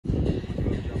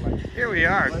Here we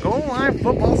are, goal line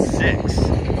football 6.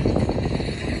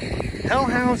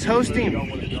 Hellhounds hosting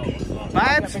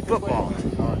Vibes football.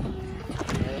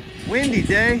 Windy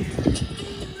day,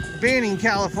 Banning,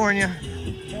 California.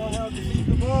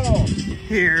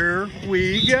 Here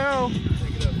we go. Am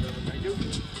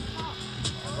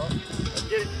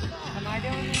I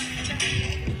doing it?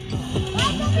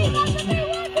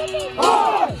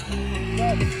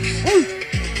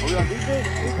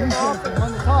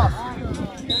 On the top.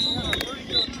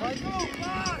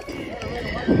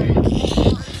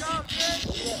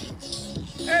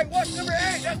 Hey, what's number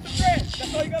 8? That's the threat.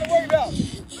 That's all you gotta worry about.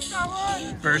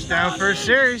 First down, first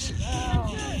series.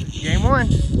 Game 1.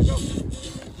 Hey,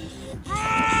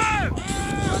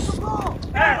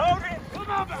 hold it. Come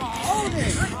on, hold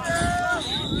it.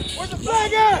 Where's the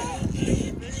flag at?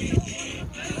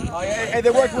 Oh, yeah. Hey,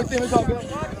 they're working with them. It's all good.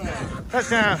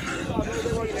 Touchdown.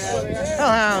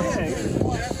 Hellhounds.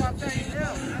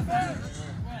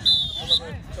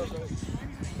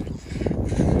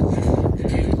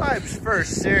 Vibes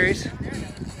first series.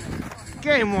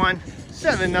 Game 1.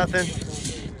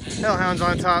 7-0. Hellhounds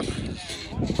on top.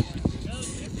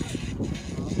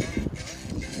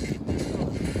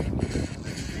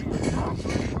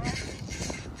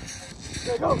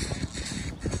 There you go.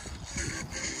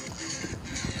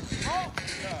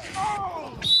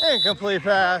 Incomplete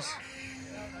pass.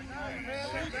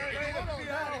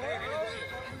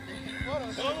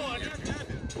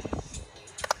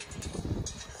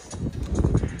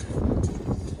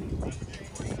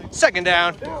 Second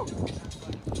down.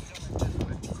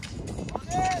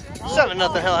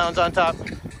 7-0 Hellhounds on top.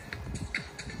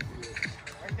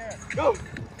 Go.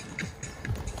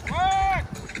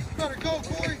 Better go,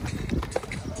 boy.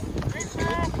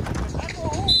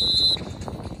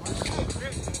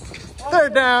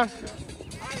 Third down.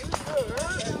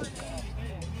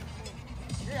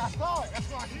 Yeah, I saw it.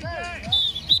 That's what I said.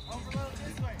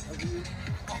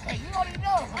 Hey, you already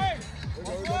know. Hey.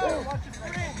 Watch your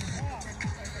screen.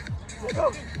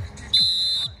 Go.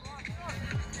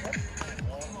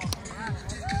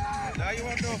 Now you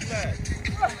want to throw a flag.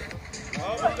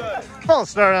 False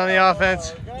start on the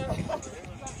offense.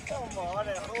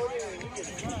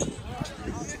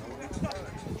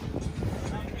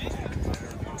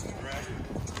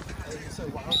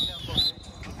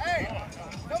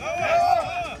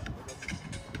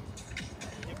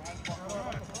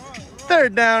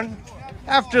 Third down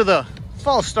after the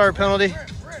false start penalty.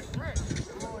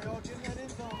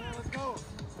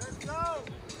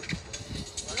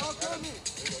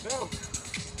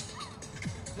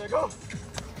 Go.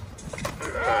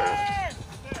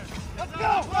 Let's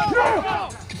go!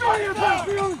 Go, your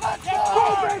backfield! Go,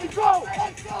 baby, go!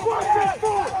 Work this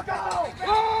ball!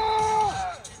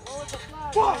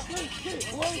 Go!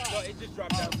 It just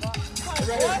dropped down.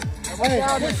 Hey,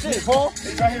 good shit, Paul.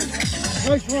 Right here.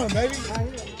 Nice run, baby.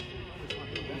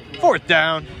 Fourth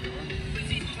down.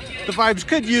 The Vibes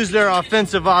could use their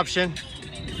offensive option,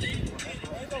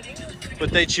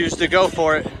 but they choose to go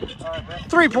for it.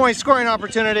 3-point scoring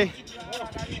opportunity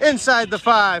inside the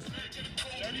 5.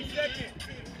 30 seconds.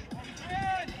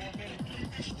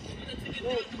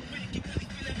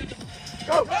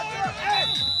 Go!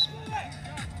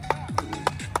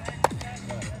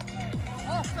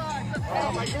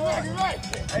 Oh my God, you're right.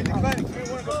 Hey, declining. We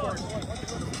want to go for it.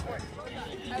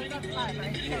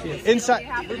 Inside.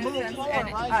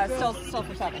 Still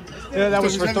for 7. Yeah, that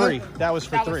was for 3. That was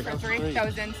for That 3. was for 3. That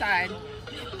was inside.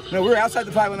 No, we were outside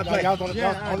the 5 when the play.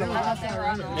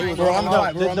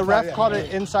 The ref called it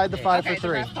inside the 5 Okay, for the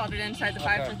 3. ref called it inside the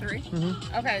 5 for 3?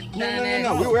 Okay,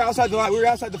 No. We were outside the line. We were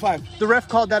outside the 5. The ref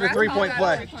called that a Ref 3-point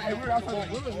called play. that a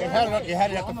 3-point. You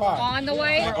had it at the 5. On the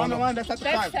way? On the line, that's at the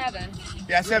 5. That's 7.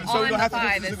 Yeah, 7. So On we don't the have 5 to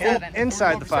is do this. 7.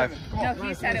 Inside the 5. No,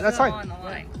 he said it That's was fine. on the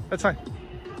line. That's fine.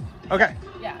 Okay.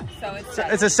 Yeah, so it's So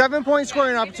it's a 7-point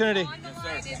scoring opportunity.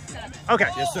 Okay.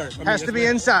 Yes, sir. Has to be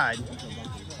inside.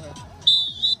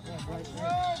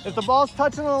 If the ball's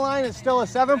touching the line, it's still a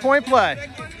 7-point play.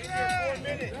 Let's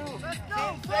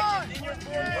go,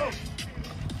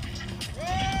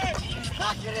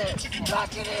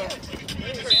 Lock it in.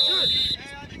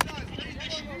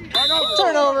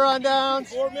 Turnover on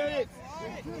downs. 4 minutes.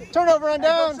 Turnover on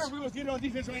downs. We was getting on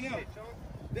defense right now.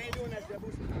 They ain't doing that,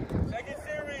 Devils. Second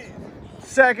series.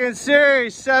 Second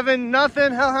series,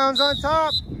 7-0. Hellhounds on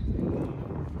top.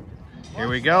 Here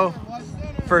we go.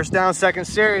 First down, second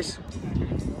series.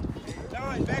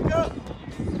 9, back up.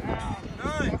 9.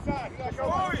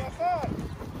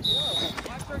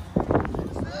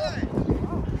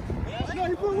 No,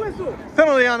 he blew a whistle.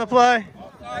 Penalty on the play.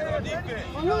 On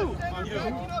who? On you.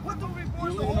 Put the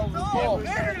report the whole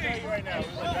time.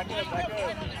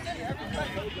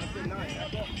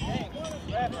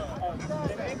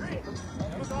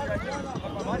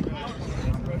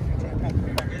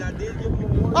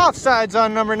 Offsides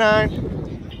on number 9.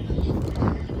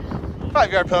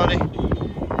 5-yard penalty.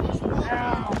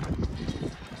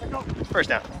 First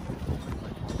down.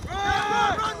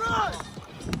 Run!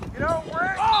 You know,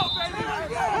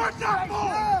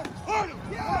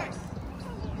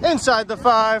 Inside the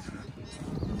 5.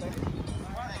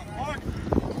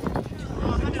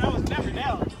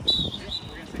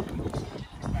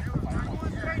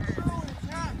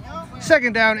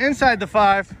 Second down, inside the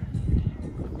 5.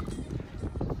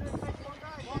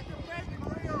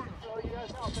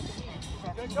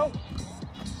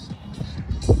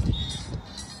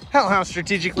 Hellhounds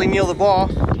strategically kneel the ball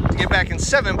to get back in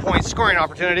 7-point scoring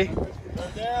opportunity.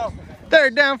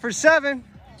 Third down for 7.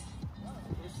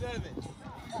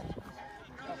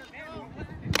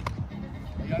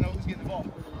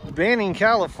 Banning,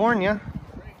 California.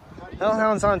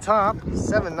 Hellhounds on top,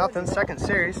 7-0, second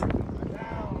series.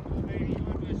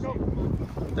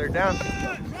 Third down.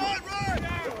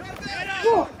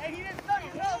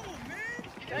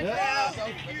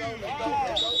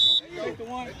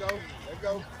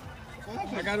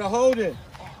 I gotta hold it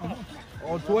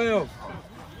on 12.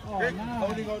 Holding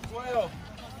on 12.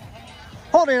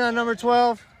 Holding on number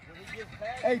 12.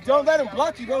 Hey, don't let him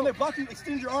block you. Don't let him block you.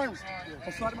 Extend your arms. 1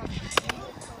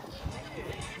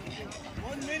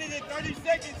 minute and 30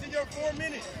 seconds in your 4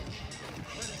 minutes.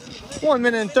 1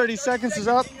 minute and 30 seconds is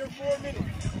up.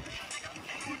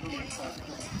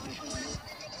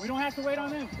 We don't have to wait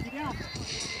on him. Get down.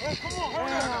 Hey, come on,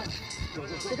 hurry up.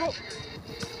 Go.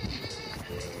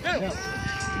 Get him.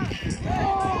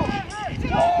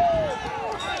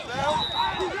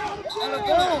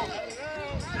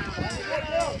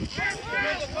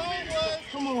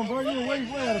 Come on, bro. You're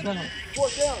way out of bounds.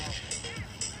 4th down.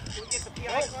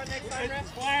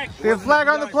 We have a flag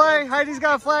on the play. Heidi's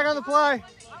got a flag on the play.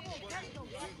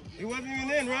 He wasn't even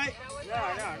in, right?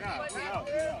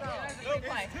 Free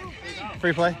play.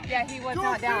 Free play. Yeah, he was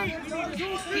not down. He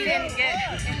didn't get.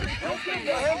 My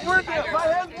hands were down. My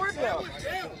hands were down.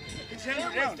 His hands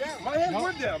were down. My hands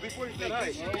were down before he said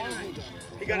ice.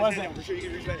 He got his hand down for sure. You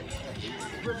can replay it.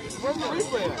 Where's the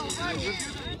replay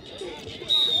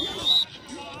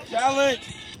at? Challenge.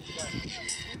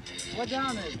 What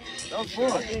down is? That was 4. Oh,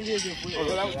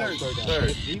 that was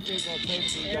third. Defense on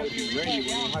post, you gotta be ready when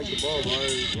you hike the ball.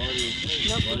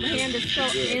 Nope, the hand is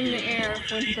still in the air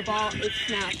when the ball is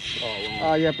snapped.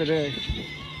 Oh, yep, it is.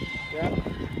 Yeah.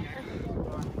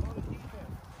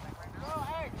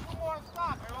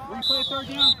 Replay 3rd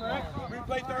down, correct?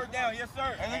 Replay 3rd down, yes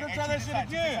sir. And they're gonna try that shit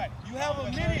again. You have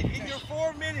a minute in your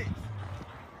 4 minutes.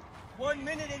 1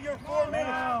 minute in your 4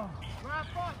 minutes.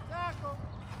 Tackle.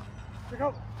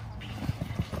 Go.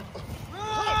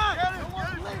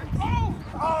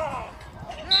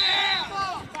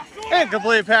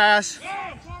 Incomplete pass.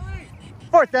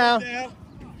 4th down.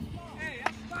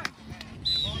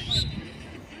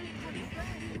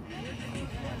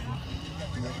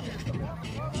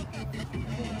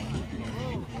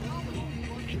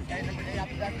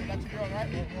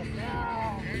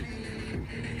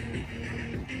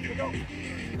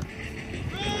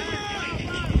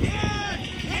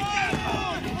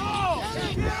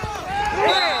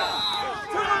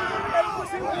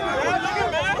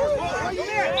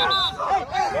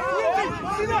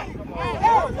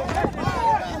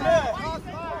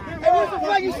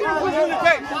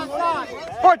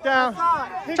 Fourth down.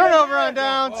 Turnover on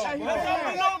downs.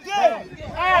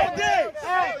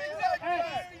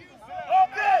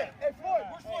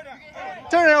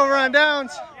 Turnover on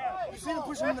downs. You see him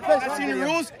push him in the face. I seen the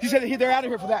rules. He said they're out of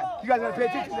here for that. You guys gotta pay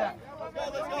attention to that.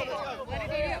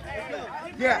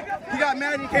 Yeah, he got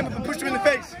mad and he came up and pushed him in the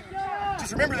face.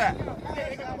 Just remember that.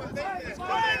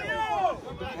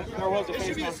 It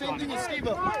should be the same thing as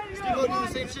Steve-O. Steve-O did the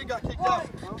same shit, got kicked out.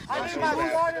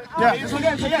 Yeah, he's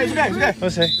okay.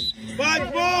 Let's see.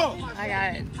 5 ball. I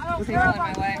got it. He's going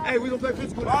my way. Hey, we gonna play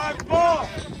physical. 5 ball.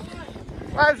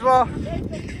 5 ball.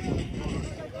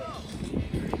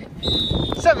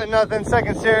 7-0,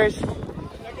 second series.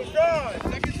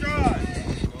 Second try.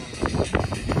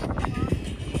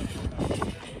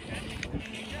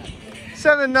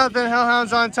 7-0,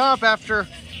 Hellhounds on top after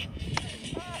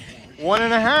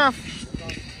 1.5.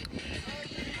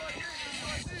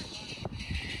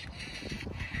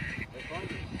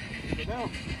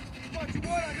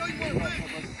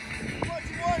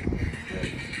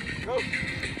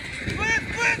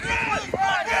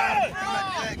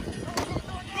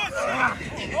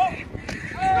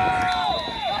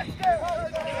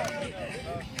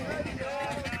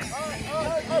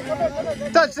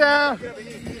 Touchdown!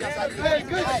 Hey,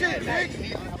 good shit, Nick.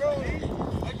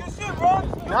 Good shit, bro.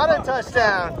 Not a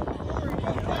touchdown.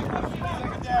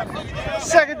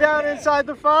 Second down inside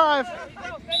the 5.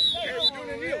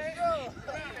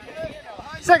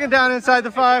 Second down inside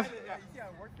the 5.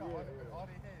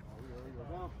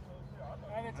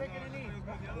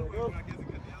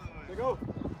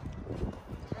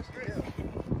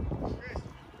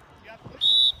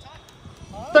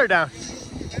 Third down.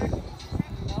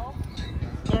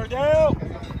 Third down.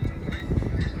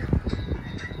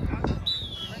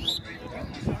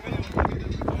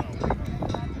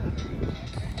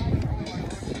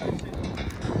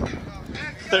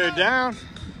 Third down.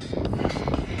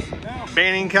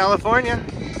 Banning, California.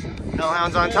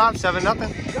 Hellhounds on top, 7-0.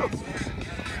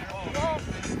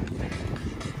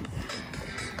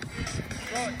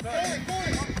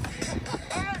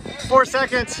 4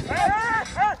 seconds.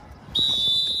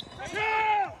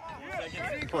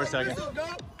 4 seconds.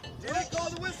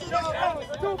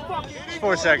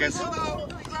 4 seconds.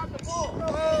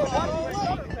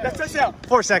 That's touchdown.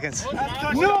 4 seconds.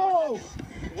 No!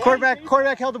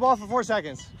 Quarterback held the ball for 4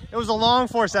 seconds. It was a long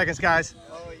 4 seconds, guys.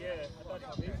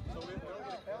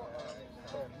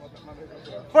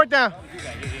 Fourth down.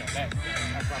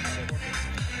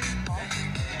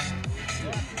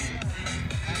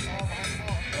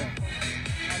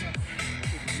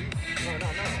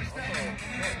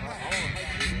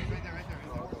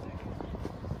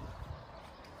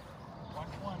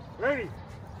 Ready?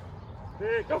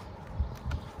 There, go.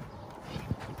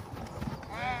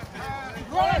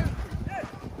 Run!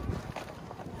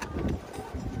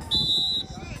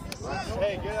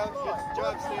 Hey, good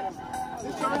job, Steven.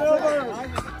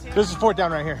 This is fourth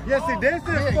down right here. Yes, this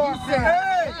is fourth down.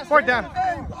 Hey! Fourth down.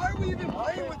 Hey, why are we even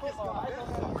playing with this guy?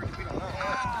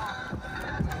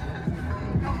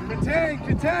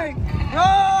 Contain.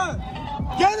 Run!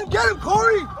 Get him,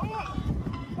 Corey!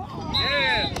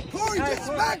 Yeah. Corey, just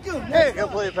smack him!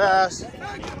 Incomplete pass.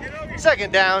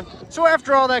 Second down. So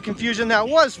after all that confusion, that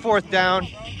was fourth down,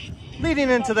 leading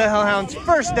into the Hellhounds'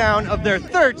 first down of their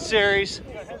third series,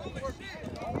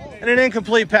 and an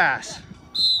incomplete pass.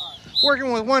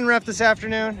 Working with one ref this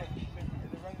afternoon,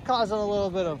 causing a little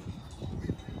bit of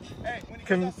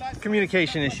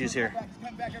communication issues here. Hell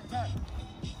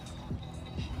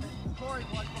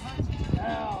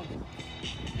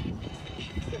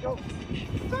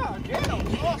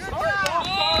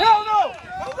no!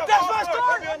 That's my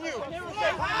start!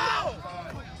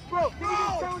 Bro, can you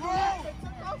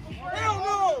hell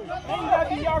no! You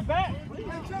gotta be our back.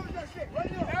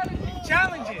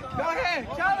 Challenge it. Go ahead,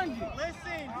 challenge it.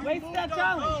 Listen, that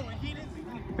challenge.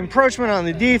 Encroachment on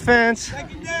the defense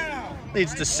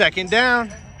leads to second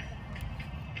down.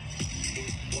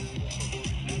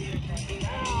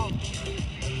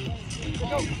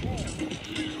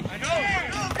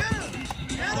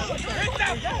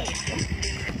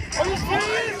 Are you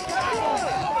serious?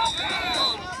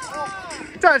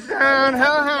 Touchdown,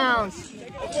 Hellhounds.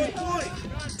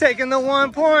 Taking the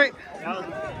 1 point.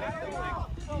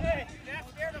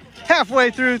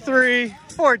 Halfway through 3,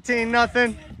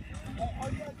 14-0.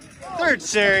 Third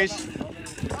series.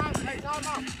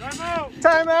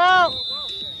 Timeout.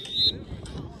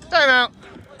 Timeout.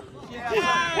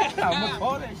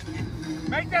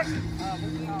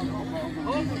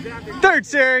 Third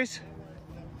series.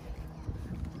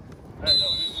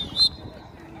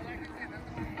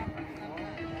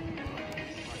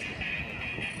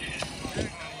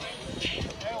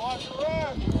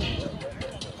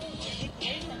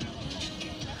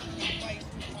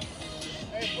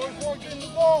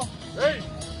 Hey!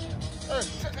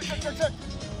 Check.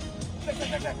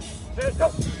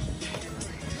 Go!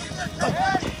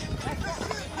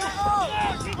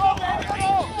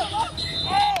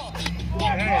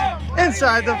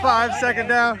 Inside the 5, second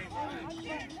down.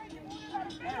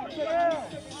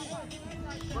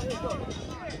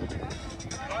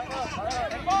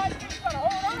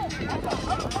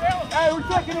 Hey, we're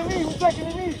checking the knee.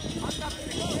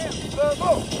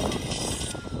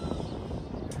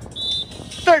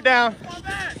 Third down.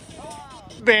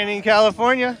 Banning,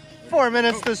 California. 4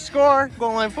 minutes to score.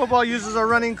 Goal line football uses a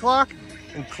running clock,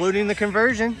 including the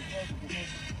conversion.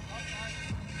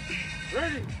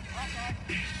 Ready?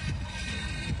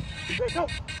 Go!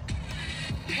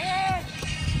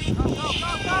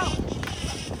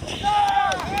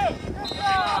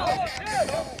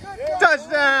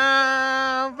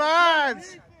 Touchdown,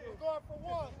 Vibes.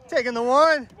 Taking the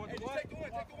 1.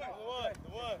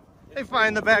 They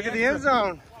find the back of the end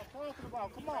zone.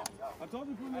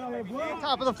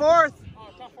 Top of the 4th.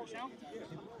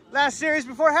 Last series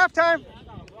before halftime.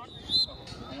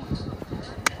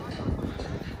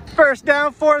 First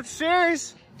down, 4th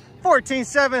series.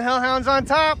 14-7, Hellhounds on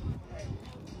top.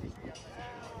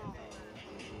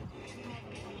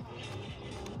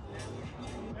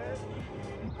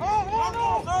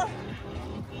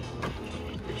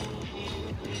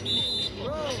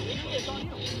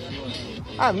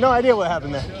 I have no idea what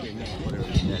happened there.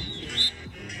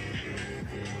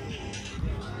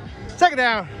 Second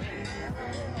down.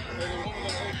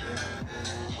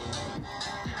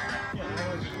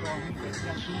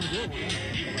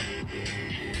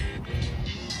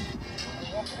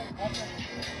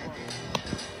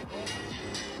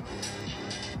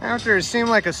 After it seemed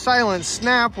like a silent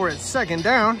snap, we're at second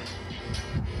down.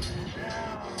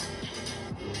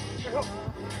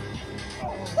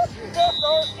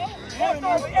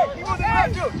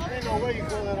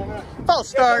 False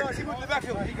start.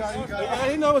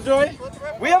 He knows, Joey.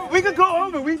 We can go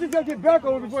over. We just got to get back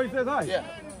over before he says hi. Yeah.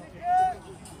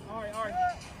 All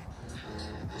right.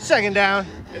 Second down.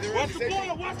 Watch the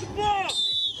ball. Watch the ball.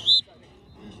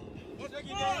 Watch the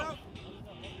ball.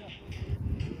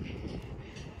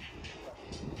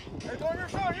 Hey, go on your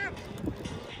side, here.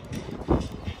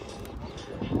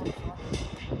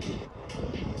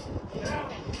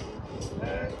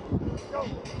 Go.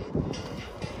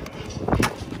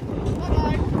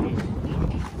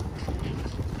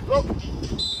 Look.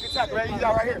 Good tackle, man. He's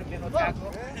out right here.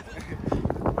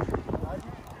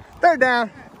 Third down.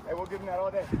 Hey, we'll give him that all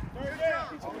day. Third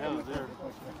down.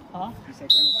 Huh?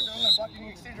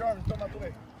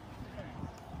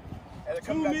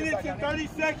 2 minutes and 30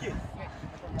 seconds.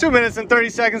 2 minutes and 30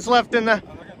 seconds left in the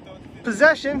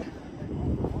possession.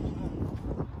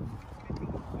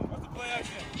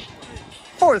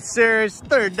 Fourth series,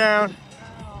 third down.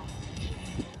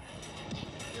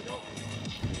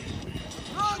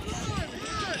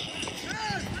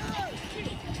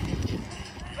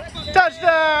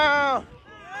 Touchdown!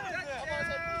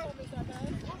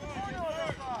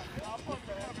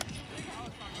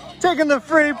 Taking the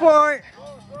free point.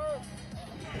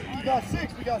 We got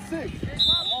six.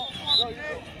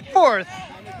 Fourth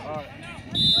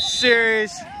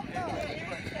series.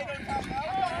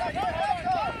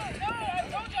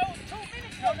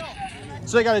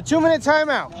 So they got a 2 minute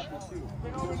timeout.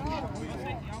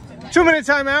 2 minute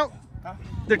timeout.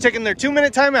 They're taking their 2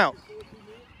 minute timeout.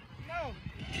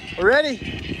 We're ready.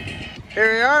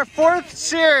 Here we are, fourth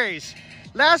series.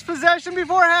 Last possession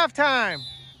before halftime.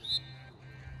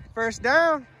 First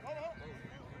down.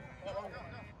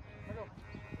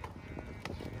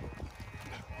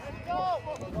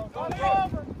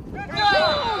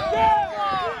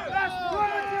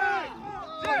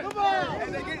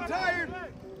 And they're getting tired.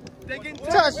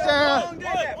 Touchdown.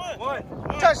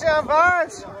 Touchdown,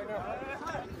 Vibes.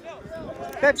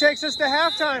 That takes us to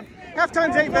halftime.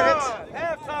 Halftime's 8 minutes.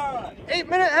 8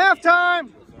 minute halftime.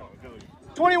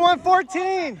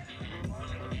 21-14.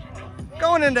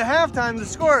 Going into halftime, the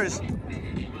score is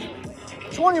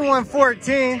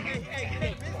 21-14.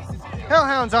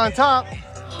 Hellhounds on top.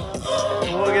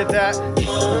 And we'll get that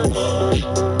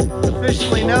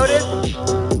officially noted.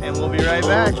 And we'll be right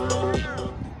back.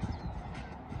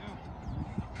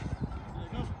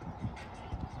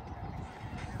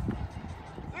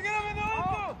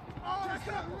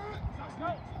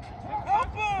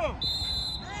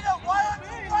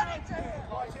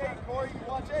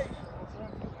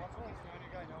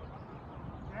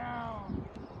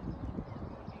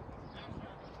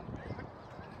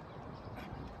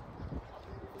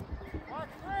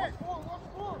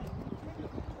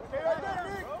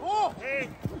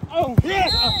 Oh,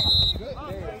 yes!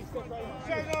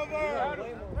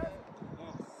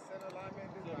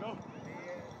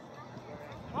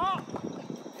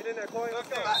 Get in there, Corey. Let's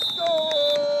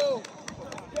go!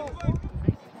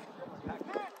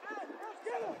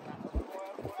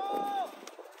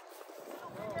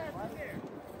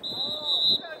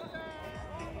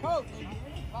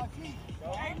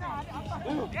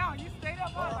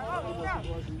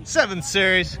 Seventh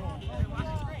series.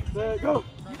 Go!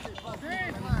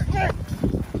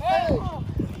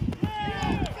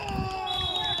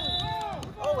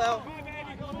 Oh well.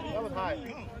 That was high.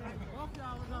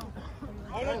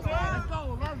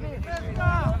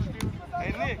 Hey,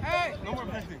 Nick. Hey. No more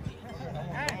pressing.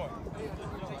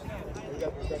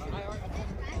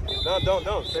 No,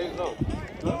 don't. Stay zone.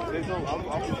 Stay zone. I'm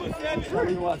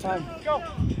leaving a lot of time. Go.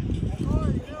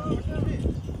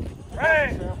 Hey.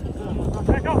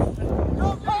 Hey, go. Go,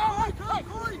 Corey.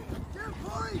 Corey.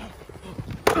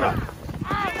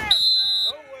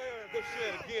 Good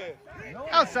shit again.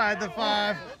 Outside the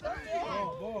 5.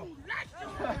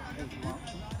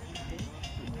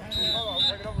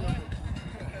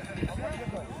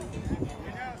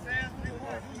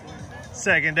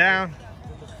 Second down.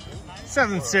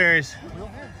 7th series.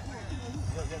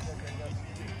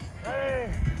 Hey.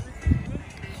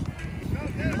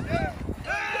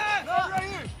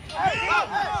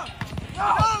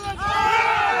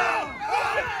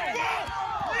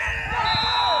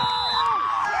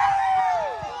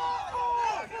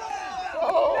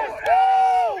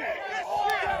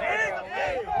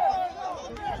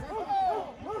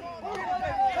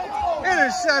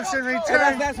 Clemson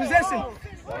return. That's possession.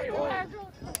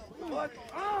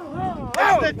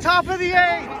 It's the top of the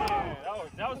 8th.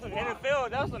 That was some NFL.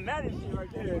 That was some Madden shit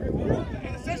right there.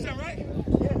 Interception, right?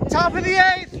 Top of the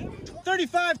 8th.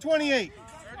 35-28. Hey,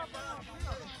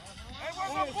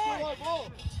 where's my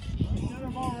boy?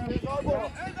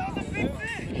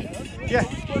 Yeah.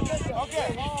 Okay.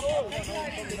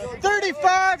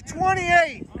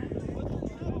 35-28.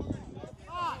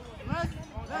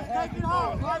 Let's take it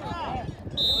home right now.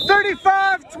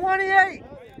 35-28.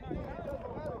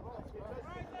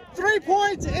 3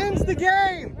 points ends the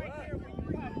game.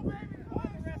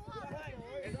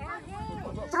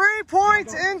 3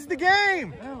 points ends the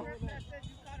game.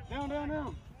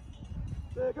 Down.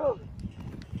 There it goes.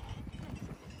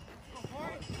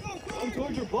 Come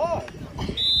towards your ball.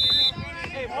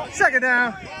 Second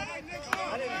down.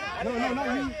 No, you better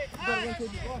run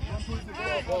towards your ball.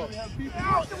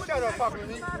 Shut up, talking to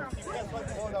me.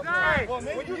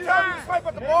 When you tell me to swipe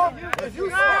at the ball, if you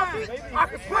stop it, I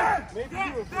can swipe. Maybe you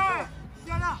will.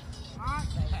 Shut up.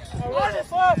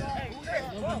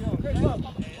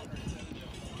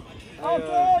 All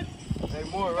right. Hey,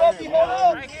 more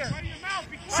right here.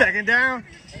 Second down.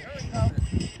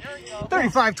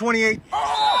 35-28.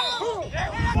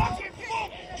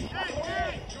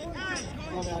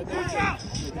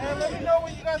 Hey, let me know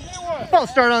when you guys need one. Ball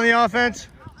start on the offense.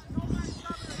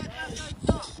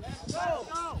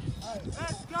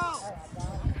 Let's go.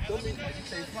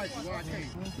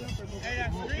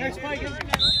 Next spike.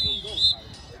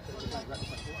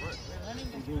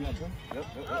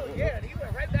 Yeah, he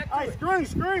went right back to it.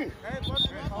 Screen.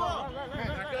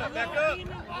 Back up.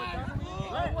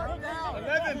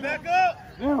 11, back up.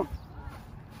 Yeah.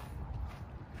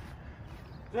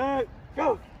 Set,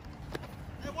 go.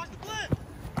 Hey, watch the blitz.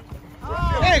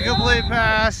 Incomplete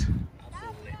pass.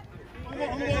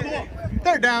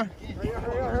 Third down.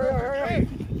 Hurry.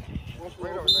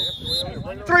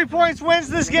 3 points wins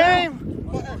this game.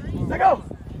 Let go.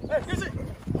 Hey, here's it.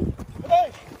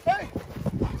 Hey.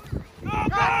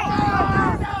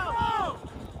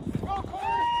 Go,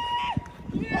 Corey.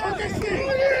 How do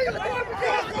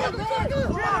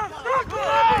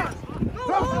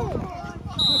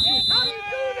you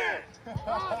do that?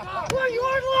 What, you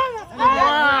on one?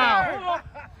 Wow.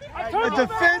 A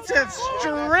defensive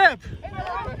strip.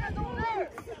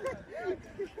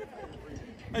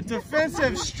 A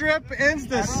defensive strip ends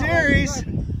the series.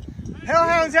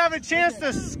 Hellhounds have a chance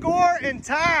to score and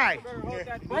tie.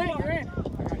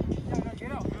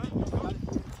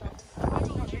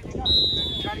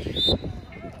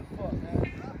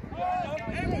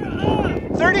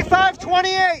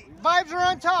 35-28. Vibes are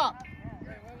on top.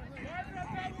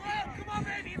 Come on,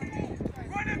 baby.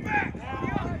 Run it back.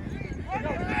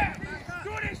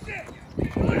 Do this shit.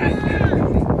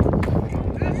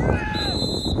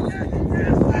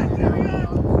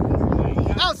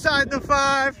 Outside the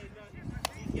 5.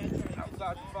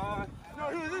 No,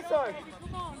 he was inside.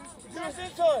 He was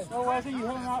inside. No, I think you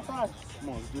held him outside. Come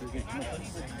on, let's do it again.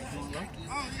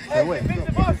 Hey, wait.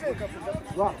 Defensive option.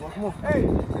 Rock, come on. Hey.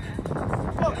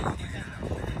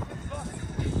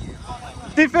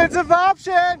 Defensive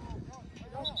option. Defensive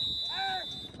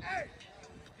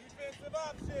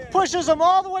option. Pushes them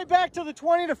all the way back to the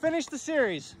 20 to finish the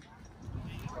series.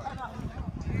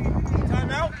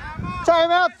 Timeout.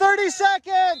 Timeout, 30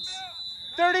 seconds.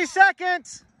 30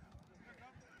 seconds.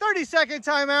 30-second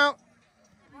timeout.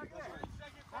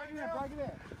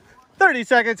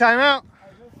 30-second timeout.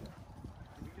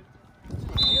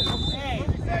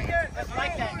 It's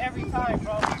like that every time,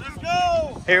 bro. Let's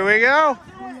go. Here we go.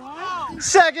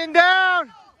 Second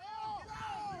down.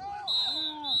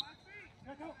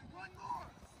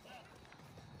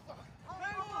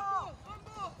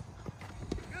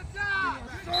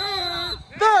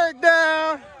 Third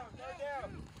down.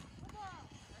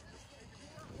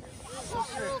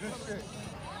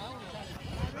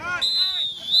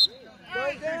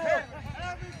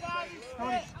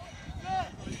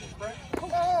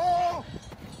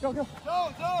 Go.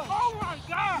 Oh my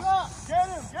God! Get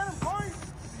him, Corey!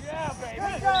 Yeah, baby!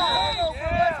 Let's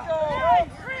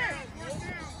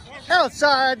go!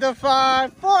 Outside the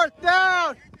 5. Fourth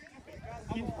down.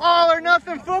 All or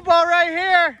nothing football right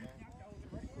here.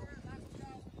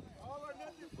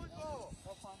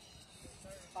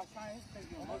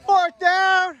 Fourth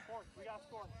down.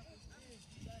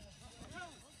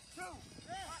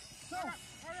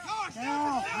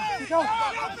 Go.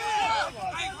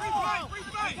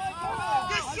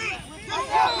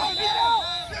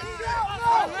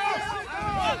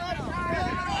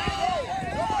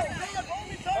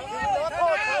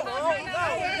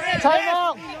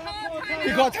 Timeout.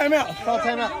 You call timeout. Call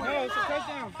timeout. No, it's a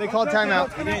touchdown. They called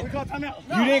timeout. You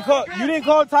didn't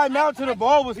call timeout till the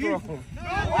ball was thrown.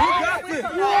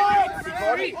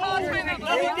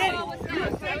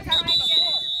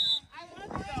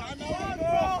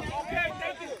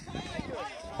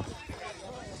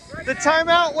 The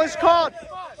timeout was called.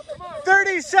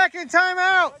 30-second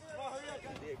timeout.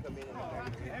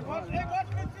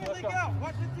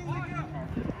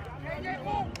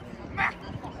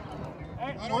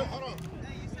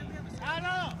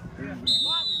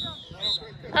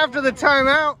 After the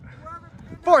timeout,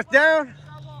 4th down.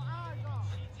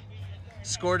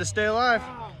 Score to stay alive.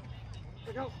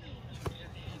 Get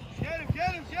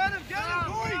him,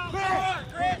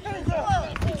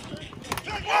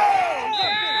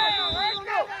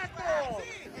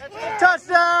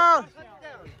 Touchdown!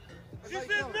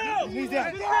 He's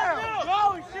down.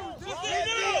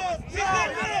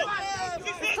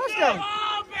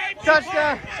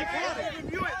 Touchdown!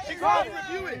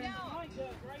 Review it.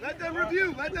 Let them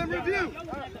review.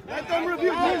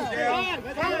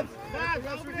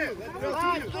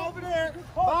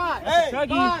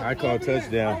 I call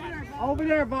touchdown. Over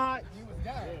there, Bot.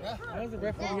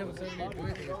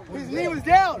 His knee was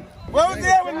down. Where was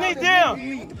that with knee down?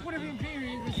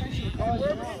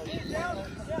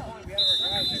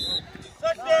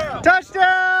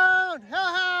 Touchdown!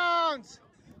 Hellhounds!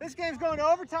 This game's going to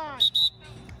overtime.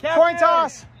 Coin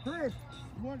toss.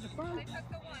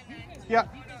 Yeah.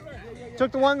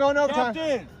 Took the one going to overtime.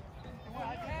 Captain.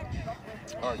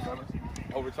 All right, fellas.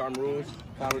 Overtime rules,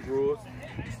 college rules.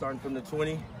 Starting from the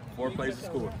 20, 4 plays to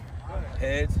score.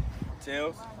 Heads,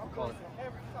 tails. Call it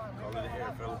a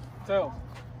head, fella. Tails.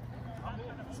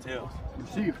 It's tails.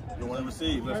 Receive. You want to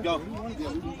receive. Let's go.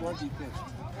 Let's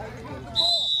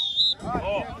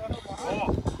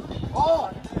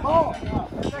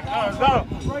go.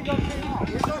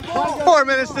 4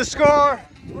 minutes to score.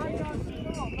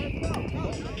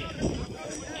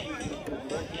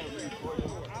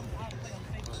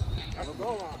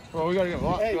 Well, we gotta get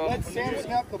locked. Hey, let Sam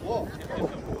snap the ball.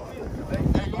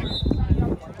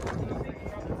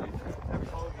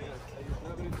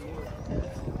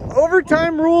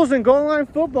 Overtime rules in goal line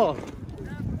football.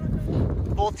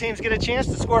 Both teams get a chance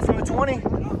to score from the 20.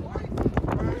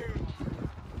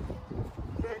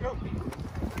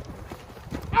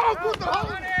 Oh, put the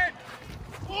hold it!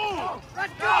 Oh,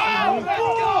 let's go! Let's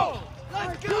go!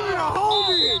 Let's go! Give me the hold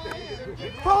it!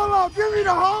 Hold on, give me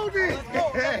the hold it!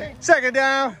 2nd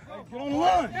down. Get on the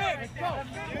line!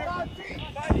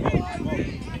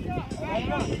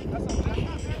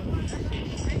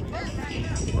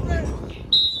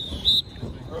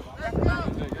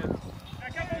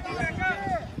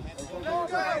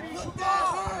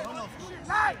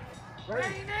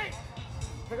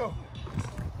 Go.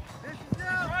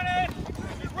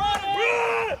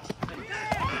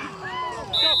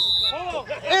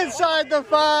 Inside the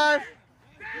 5.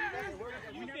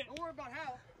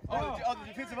 Oh, the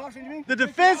defensive option, you mean? The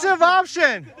defensive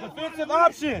option. Defensive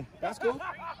option. That's cool.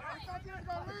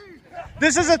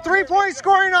 This is a 3-point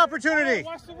scoring opportunity.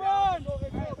 Watch the run.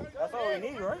 That's all we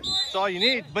need, right? That's all you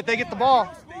need, but they get the ball.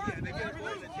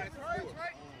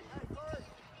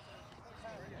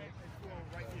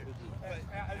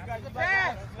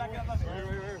 Pass.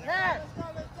 Pass.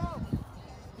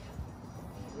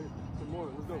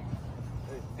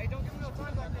 Hey, don't give me no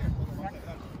time back there.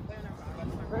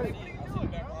 Ready?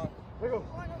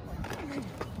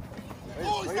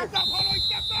 Oh, he stepped up. Hold on, he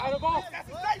stepped up. Out of ball. That's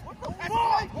a safe. That's a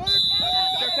safe.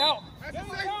 Stepped out. That's a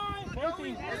safe.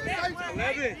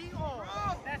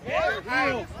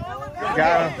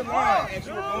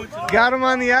 Got him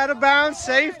on the out of bounds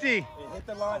safety. Hit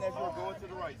the line as you were going to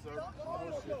the right, sir.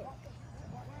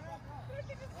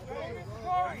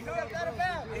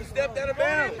 He stepped out of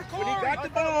bounds. When he got the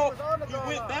ball, he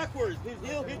went backwards. His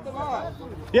heel hit the line.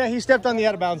 Yeah, he stepped on the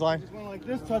out of bounds line. Went like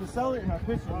this, tried to sell it, and I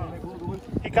pitched it, and they blew the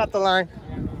whistle. He cut the line.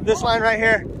 This line right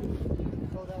here.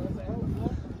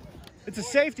 It's a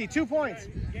safety, 2 points.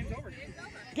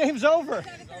 Game's over.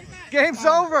 Game's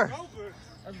over.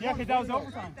 Yeah, because that was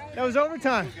overtime. That was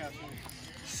overtime.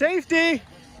 Safety.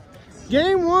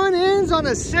 Game 1 ends on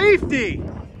a safety.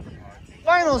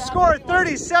 Final score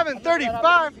 37-35.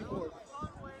 I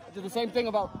did the same thing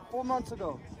about 4 months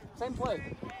ago. Same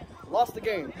play. Lost the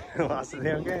game. Lost the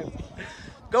damn game.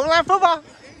 Goal line football.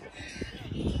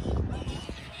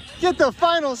 Get the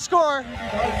final score.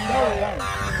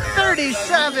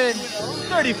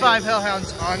 37-35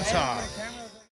 Hellhounds on top.